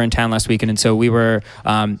sister were in town last weekend, and so we were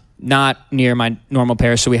not near my normal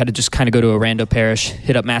parish, so we had to just kind of go to a rando parish,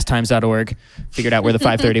 hit up masstimes.org, figured out where the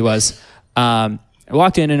 530 was. I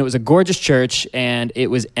walked in, and it was a gorgeous church, and it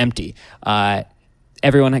was empty.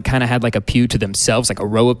 Everyone kind of had like a pew to themselves, like a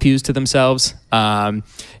row of pews to themselves.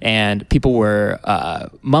 And people were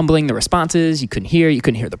mumbling the responses. You couldn't hear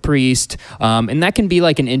the priest. And that can be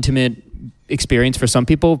like an intimate experience for some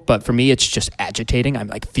people, but for me, it's just agitating. I'm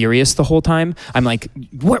like furious the whole time. I'm like,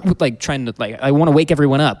 trying to I want to wake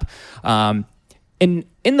everyone up. And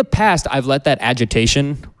in the past, I've let that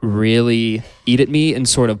agitation really eat at me and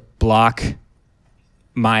sort of block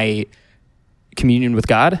my communion with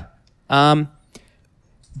God.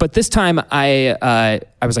 But this time I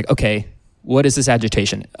was like, okay, what is this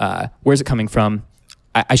agitation? Where's it coming from?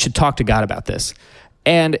 I should talk to God about this.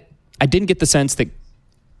 And I didn't get the sense that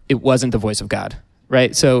it wasn't the voice of God,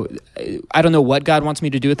 right? So I don't know what God wants me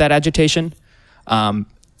to do with that agitation,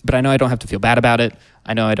 but I know I don't have to feel bad about it.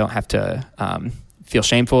 I know I don't have to feel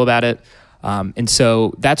shameful about it. And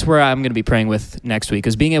so that's where I'm going to be praying with next week,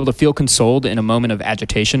 is being able to feel consoled in a moment of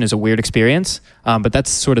agitation is a weird experience, but that's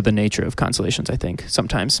sort of the nature of consolations, I think,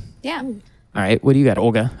 sometimes. Yeah. All right, what do you got,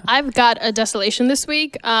 Olga? I've got a desolation this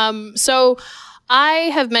week. So I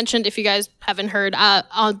have mentioned, if you guys haven't heard,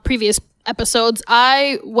 on previous episodes,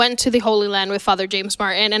 I went to the Holy Land with Father James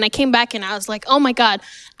Martin, and I came back and I was like, oh my God,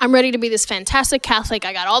 I'm ready to be this fantastic Catholic.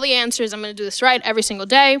 I got all the answers. I'm going to do this right every single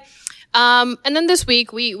day. And then this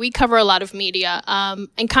week, we cover a lot of media,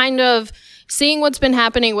 and kind of seeing what's been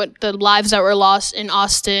happening with the lives that were lost in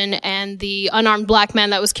Austin and the unarmed black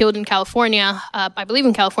man that was killed in California, I believe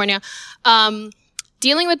in California.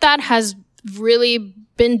 Dealing with that has really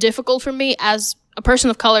been difficult for me as a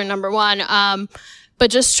person of color, number one. But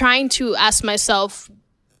just trying to ask myself,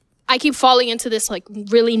 I keep falling into this like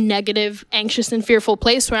really negative, anxious, and fearful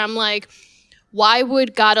place where I'm like, why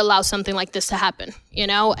would God allow something like this to happen? You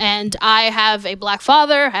know, and I have a black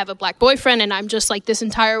father, I have a black boyfriend, and I'm just like, this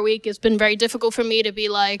entire week, it's been very difficult for me to be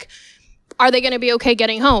like, are they going to be okay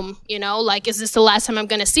getting home? You know, like, is this the last time I'm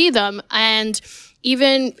going to see them? And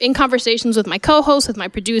even in conversations with my co-host, with my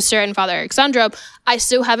producer, and Father Eric Sandra, I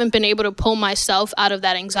still haven't been able to pull myself out of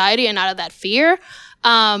that anxiety and out of that fear.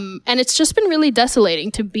 And it's just been really desolating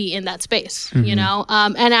to be in that space, you know?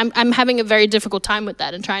 And I'm having a very difficult time with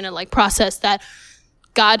that and trying to like process that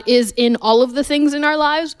God is in all of the things in our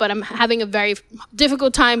lives, but I'm having a very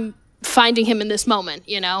difficult time finding him in this moment,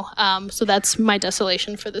 you know? So that's my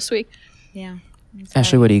desolation for this week. Yeah.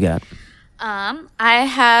 Ashley, what do you got? I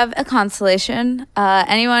have a consolation.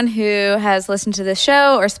 Anyone who has listened to this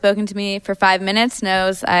show or spoken to me for 5 minutes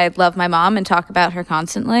knows I love my mom and talk about her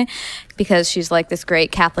constantly because she's like this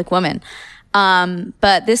great Catholic woman.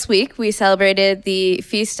 But this week we celebrated the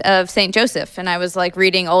feast of St. Joseph, and I was like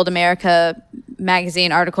reading Old America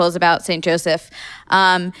magazine articles about St. Joseph.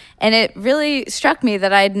 And it really struck me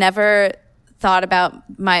that I'd never thought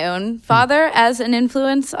about my own father as an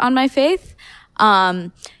influence on my faith.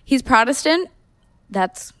 He's Protestant.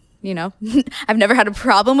 That's, you know, I've never had a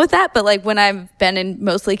problem with that. But like when I've been in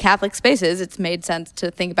mostly Catholic spaces, it's made sense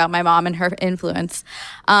to think about my mom and her influence.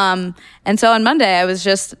 And so on Monday, I was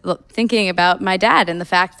just thinking about my dad and the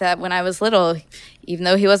fact that when I was little, even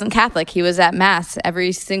though he wasn't Catholic, he was at Mass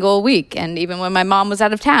every single week. And even when my mom was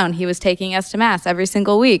out of town, he was taking us to Mass every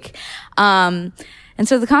single week. And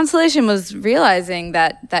so the consolation was realizing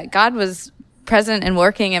that God was present and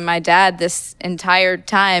working in my dad this entire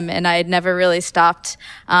time, and I had never really stopped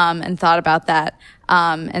and thought about that.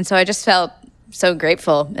 And so I just felt so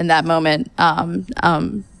grateful in that moment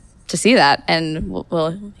to see that. And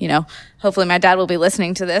we'll, you know, hopefully my dad will be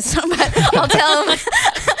listening to this, but I'll tell him.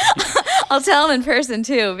 I'll tell him in person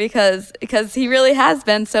too, because he really has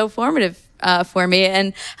been so formative for me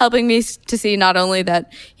and helping me to see not only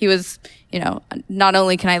that he was, you know, not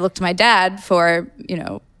only can I look to my dad for, you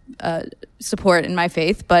know, support in my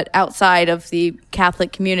faith, but outside of the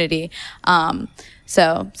Catholic community.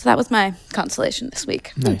 So that was my consolation this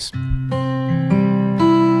week. Nice.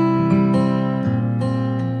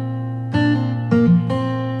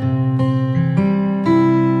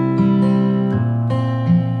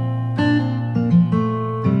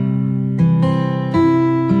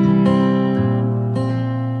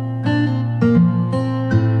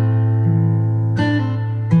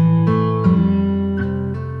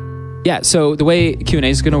 Yeah, so the way Q&A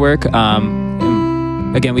is going to work,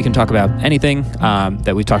 again, we can talk about anything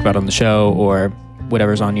that we've talked about on the show or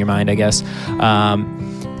whatever's on your mind, I guess.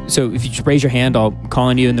 So if you just raise your hand, I'll call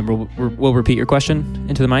on you, and then we'll repeat your question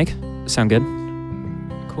into the mic. Sound good?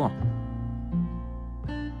 Cool.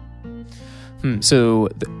 So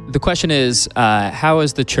the question is, how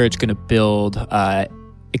is the church going to build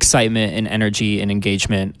excitement and energy and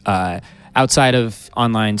engagement outside of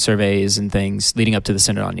online surveys and things leading up to the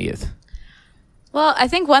Synod on Youth? Well, I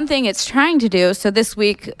think one thing it's trying to do, so this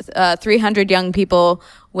week, 300 young people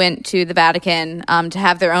went to the Vatican to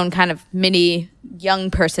have their own kind of mini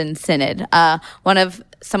young person synod.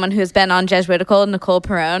 Someone who's been on Jesuitical, Nicole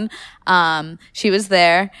Perrone, she was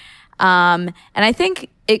there. And I think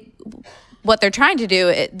what they're trying to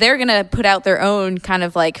do, they're going to put out their own kind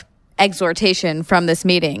of like exhortation from this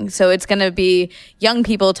meeting. So it's going to be young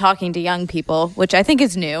people talking to young people, which I think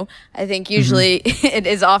is new. I think usually it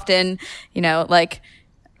is often, like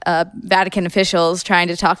Vatican officials trying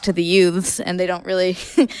to talk to the youths, and they don't really,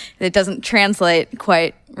 it doesn't translate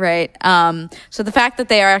quite right. So the fact that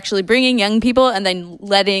they are actually bringing young people and then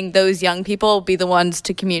letting those young people be the ones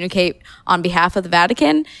to communicate on behalf of the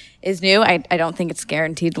Vatican is new. I don't think it's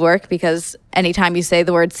guaranteed to work, because anytime you say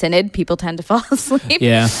the word synod, people tend to fall asleep.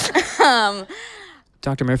 Yeah.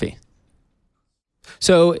 Dr. Murphy.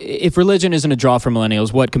 So if religion isn't a draw for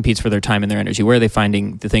millennials, what competes for their time and their energy? Where are they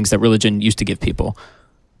finding the things that religion used to give people?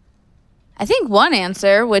 I think one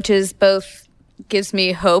answer, which is both gives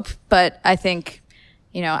me hope, but I think,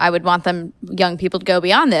 I would want young people to go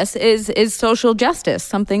beyond this, is social justice,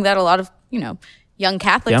 something that a lot of, young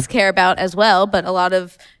Catholics care about as well, but a lot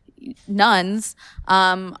of nuns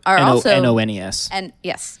are also NONES. And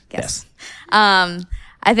yes.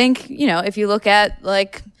 I think, if you look at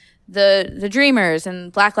like the Dreamers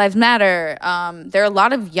and Black Lives Matter, there are a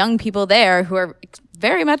lot of young people there who are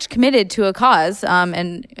very much committed to a cause,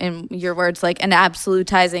 and in your words, like an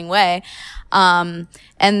absolutizing way. And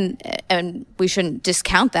we shouldn't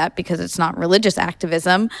discount that because it's not religious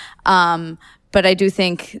activism. But I do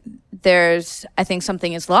think I think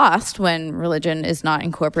something is lost when religion is not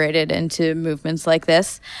incorporated into movements like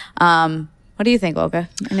this. What do you think, Olga?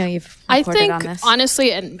 I know you've reported on this.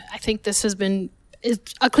 Honestly, and I think this has been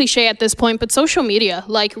a cliche at this point, but social media,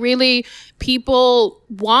 like really people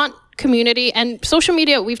want community, and social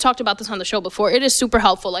media, we've talked about this on the show before, it is super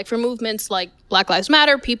helpful. Like for movements like Black Lives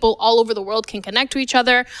Matter, people all over the world can connect to each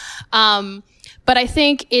other. But I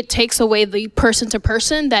think it takes away the person to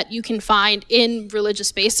person that you can find in religious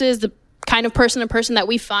spaces, the kind of person to person that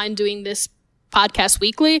we find doing this podcast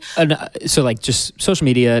weekly. So like just social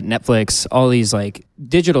media, Netflix, all these like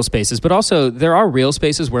digital spaces, but also there are real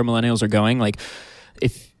spaces where millennials are going. Like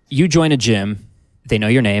if you join a gym, they know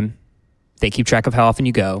your name, they keep track of how often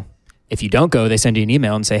you go. If you don't go, they send you an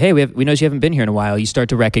email and say, hey, we know you haven't been here in a while. You start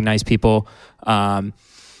to recognize people. In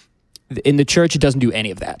the church, it doesn't do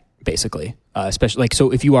any of that, basically. Especially like,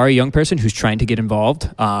 so if you are a young person who's trying to get involved,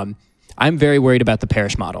 I'm very worried about the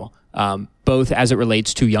parish model, both as it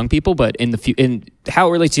relates to young people, but in how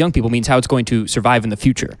it relates to young people means how it's going to survive in the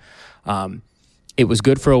future. It was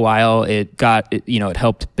good for a while. It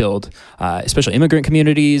helped build, especially immigrant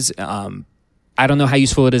communities. I don't know how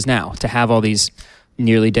useful it is now to have all these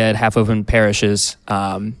nearly dead, half-open parishes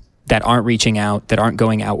that aren't reaching out, that aren't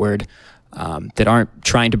going outward, that aren't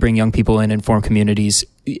trying to bring young people in and form communities.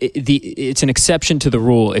 It's an exception to the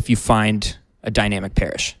rule if you find a dynamic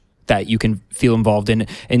parish that you can feel involved in.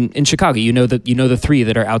 In Chicago, the three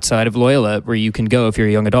that are outside of Loyola where you can go if you're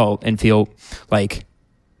a young adult and feel like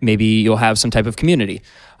maybe you'll have some type of community.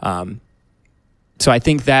 So I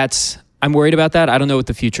think I'm worried about that. I don't know what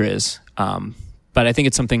the future is, but I think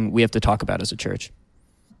it's something we have to talk about as a church.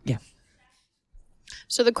 Yeah.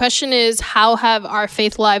 So the question is, how have our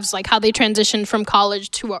faith lives, like how they transitioned from college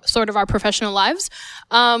to sort of our professional lives?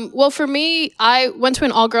 Well, for me, I went to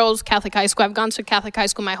an all-girls Catholic high school. I've gone to Catholic high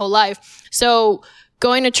school my whole life. So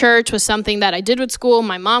going to church was something that I did with school.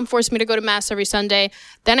 My mom forced me to go to mass every Sunday.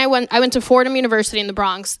 Then I went to Fordham University in the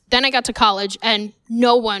Bronx. Then I got to college and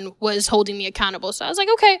no one was holding me accountable. So I was like,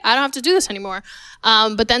 okay, I don't have to do this anymore.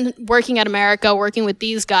 But then working at America, working with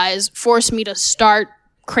these guys forced me to start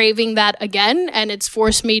craving that again. And it's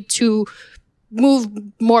forced me to move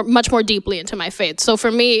much more deeply into my faith. So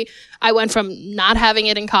for me, I went from not having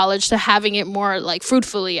it in college to having it more like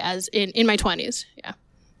fruitfully as in my 20s. Yeah.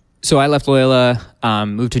 So I left Loyola,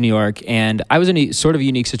 moved to New York, and I was in a sort of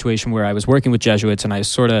unique situation where I was working with Jesuits and I was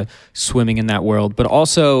sort of swimming in that world, but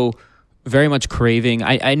also very much craving.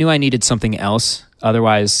 I knew I needed something else.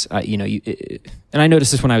 Otherwise, and I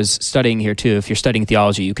noticed this when I was studying here too. If you're studying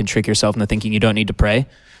theology, you can trick yourself into thinking you don't need to pray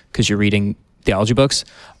because you're reading theology books.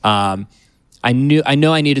 I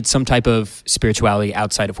know I needed some type of spirituality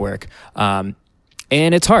outside of work. And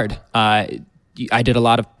it's hard. I did a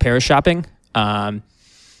lot of parish shopping. And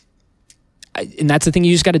that's the thing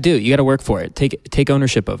you just got to do. You got to work for it. Take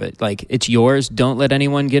ownership of it. Like, it's yours. Don't let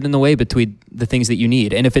anyone get in the way between the things that you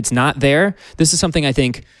need. And if it's not there, this is something I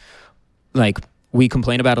think, like, we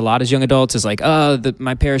complain about a lot as young adults, is like, oh,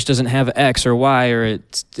 my parish doesn't have X or Y, or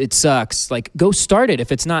it sucks. Like, go start it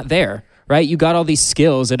if it's not there, right? You got all these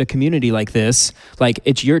skills at a community like this. Like,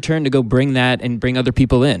 it's your turn to go bring that and bring other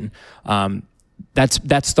people in.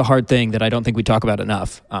 That's the hard thing that I don't think we talk about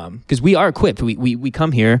enough. Because we are equipped. We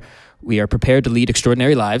come here. We are prepared to lead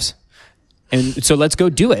extraordinary lives. And so let's go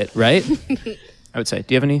do it, right? I would say.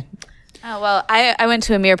 Do you have any? Oh, well, I went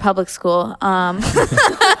to a mere public school. I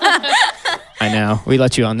know. We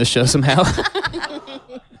let you on this show somehow.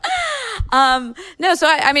 No, so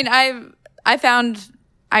I mean, I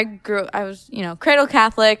was, cradle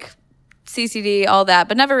Catholic, CCD, all that,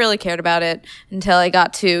 but never really cared about it until I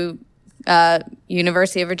got to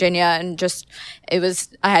University of Virginia, and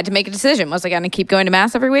I had to make a decision. Was I going to keep going to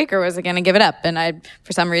Mass every week, or was I going to give it up? And I,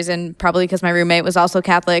 for some reason, probably because my roommate was also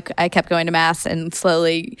Catholic, I kept going to Mass and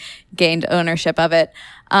slowly gained ownership of it.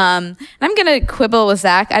 And I'm going to quibble with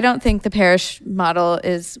Zach. I don't think the parish model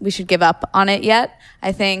we should give up on it yet.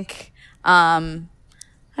 I think, I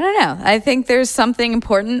don't know. I think there's something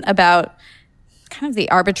important about kind of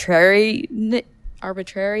the arbitrariness.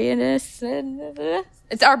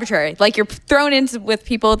 It's arbitrary. Like, you're thrown into with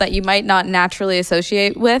people that you might not naturally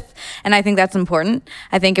associate with. And I think that's important.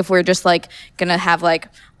 I think if we're just like going to have like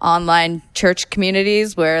online church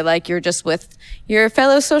communities where like you're just with your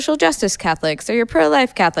fellow social justice Catholics or your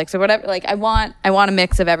pro-life Catholics or whatever, like I want a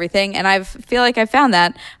mix of everything. And I feel like I found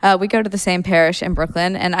that. We go to the same parish in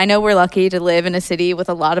Brooklyn, and I know we're lucky to live in a city with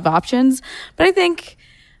a lot of options, but I think,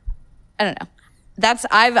 I don't know.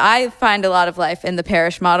 I find a lot of life in the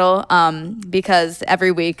parish model, because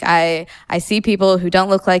every week I see people who don't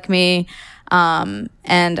look like me, and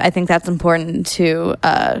I think that's important to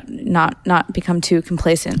not become too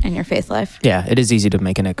complacent in your faith life. Yeah, it is easy to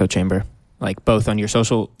make an echo chamber, like both on your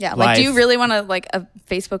social life. Like, do you really want a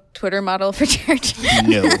Facebook, Twitter model for church?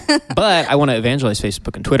 No, but I want to evangelize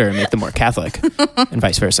Facebook and Twitter and make them more Catholic, and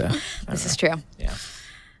vice versa. This is true. Yeah.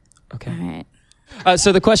 Okay. All right.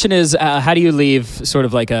 So the question is, how do you leave sort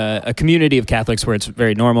of like a community of Catholics where it's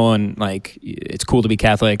very normal and like it's cool to be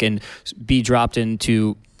Catholic, and be dropped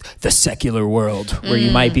into the secular world where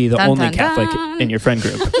you might be the only Catholic in your friend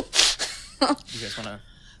group? You guys want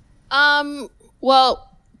to?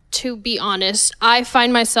 Well, to be honest, I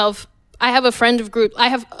find myself, I have a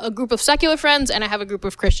group of secular friends, and I have a group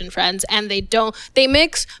of Christian friends, and they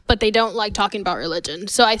mix, but they don't like talking about religion.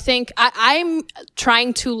 So I think I'm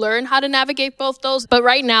trying to learn how to navigate both those. But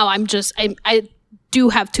right now I do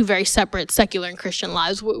have two very separate secular and Christian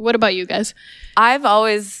lives. What about you guys? I've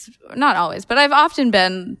often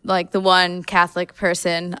been like the one Catholic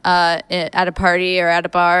person at a party or at a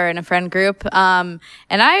bar in a friend group. And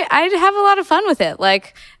I have a lot of fun with it.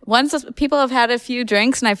 Like, once people have had a few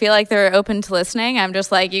drinks and I feel like they're open to listening, I'm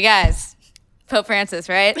just like, you guys, Pope Francis,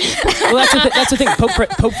 right? Well, that's the thing.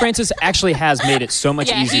 Pope Francis actually has made it so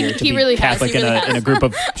much easier to be really Catholic in a group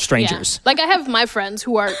of strangers. Yeah. Like, I have my friends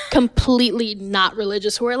who are completely not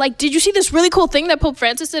religious who are like, did you see this really cool thing that Pope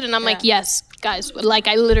Francis did? And I'm like, yes, guys, like,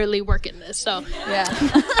 I literally work in this. So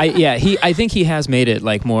I think he has made it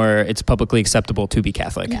like more, it's publicly acceptable to be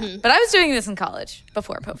Catholic. Mm-hmm. But I was doing this in college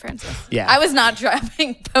before Pope Francis. Yeah. I was not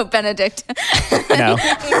dropping Pope Benedict. No.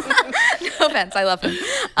 No offense, I love him.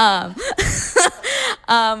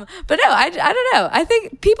 But no, I don't know. I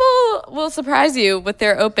think people will surprise you with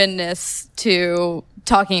their openness to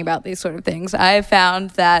talking about these sort of things. I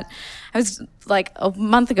found that I was like a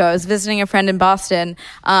month ago, I was visiting a friend in Boston,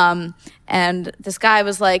 and this guy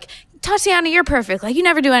was like, Tatiana, you're perfect. Like, you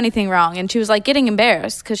never do anything wrong. And she was like getting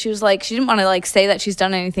embarrassed because she was like, she didn't want to like say that she's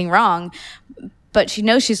done anything wrong, but she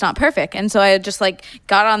knows she's not perfect. And so I just like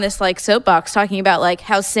got on this like soapbox talking about like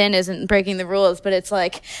how sin isn't breaking the rules, but it's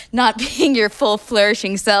like not being your full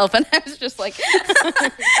flourishing self. And I was just like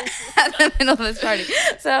at the middle of this party.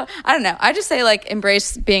 So I don't know. I just say like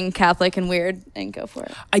embrace being Catholic and weird and go for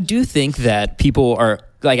it. I do think that people are,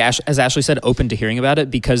 like as Ashley said, open to hearing about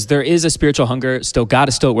it, because there is a spiritual hunger still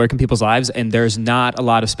at work in people's lives, and there's not a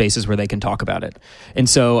lot of spaces where they can talk about it. And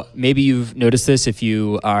so maybe you've noticed this if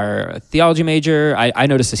you are a theology major. I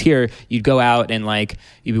noticed this here. You'd go out and like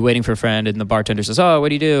you'd be waiting for a friend, and the bartender says, "Oh, what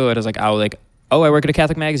do you do?" And I was like, "Oh, I work at a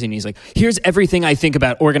Catholic magazine." And he's like, "Here's everything I think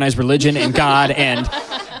about organized religion and God." And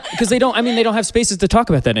because they don't have spaces to talk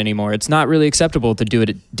about that anymore. It's not really acceptable to do it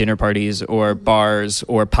at dinner parties or bars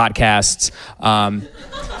or podcasts.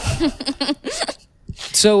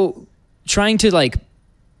 So trying to like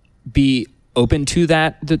be open to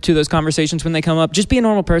to those conversations when they come up. Just be a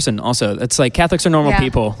normal person. Also, it's like Catholics are normal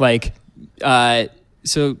people. Like,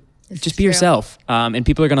 so just be yourself, and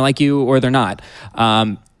people are going to like you or they're not.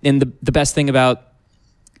 And the best thing about,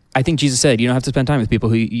 I think Jesus said, you don't have to spend time with people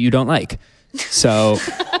who you don't like. So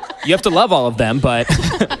you have to love all of them, but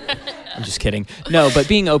I'm just kidding. No, but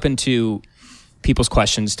being open to people's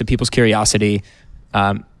questions, to people's curiosity,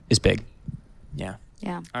 is big. Yeah.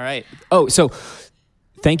 Yeah. All right. Oh, so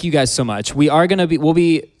thank you guys so much. We'll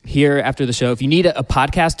be here after the show. If you need a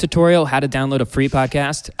podcast tutorial, how to download a free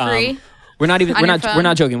podcast. Free? We're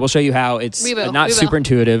not joking. We'll show you how. It's super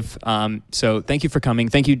intuitive. So thank you for coming.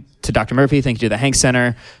 Thank you to Dr. Murphy. Thank you to the Hank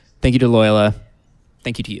Center. Thank you to Loyola.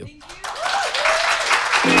 Thank you to you.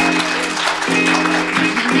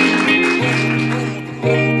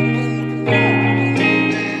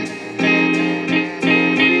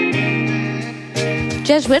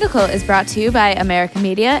 Jesuitical is brought to you by America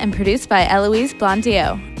Media and produced by Eloise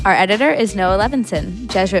Blondio. Our editor is Noah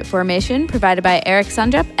Levinson. Jesuit formation provided by Eric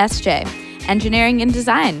Sundrup, SJ. Engineering and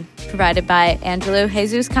design provided by Angelo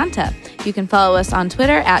Jesus Canta. You can follow us on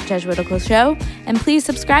Twitter at Jesuitical Show, and please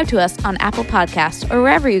subscribe to us on Apple Podcasts or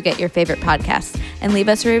wherever you get your favorite podcasts, and leave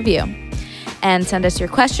us a review. And send us your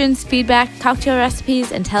questions, feedback, cocktail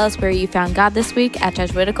recipes, and tell us where you found God this week at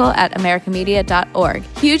jesuitical@americamedia.org.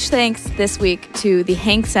 Huge thanks this week to the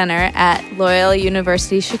Hank Center at Loyola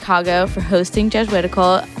University Chicago for hosting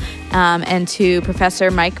Jesuitical, and to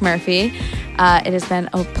Professor Mike Murphy. It has been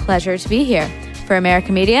a pleasure to be here. For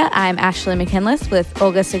America Media, I'm Ashley McKinless with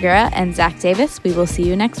Olga Segura and Zach Davis. We will see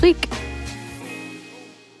you next week.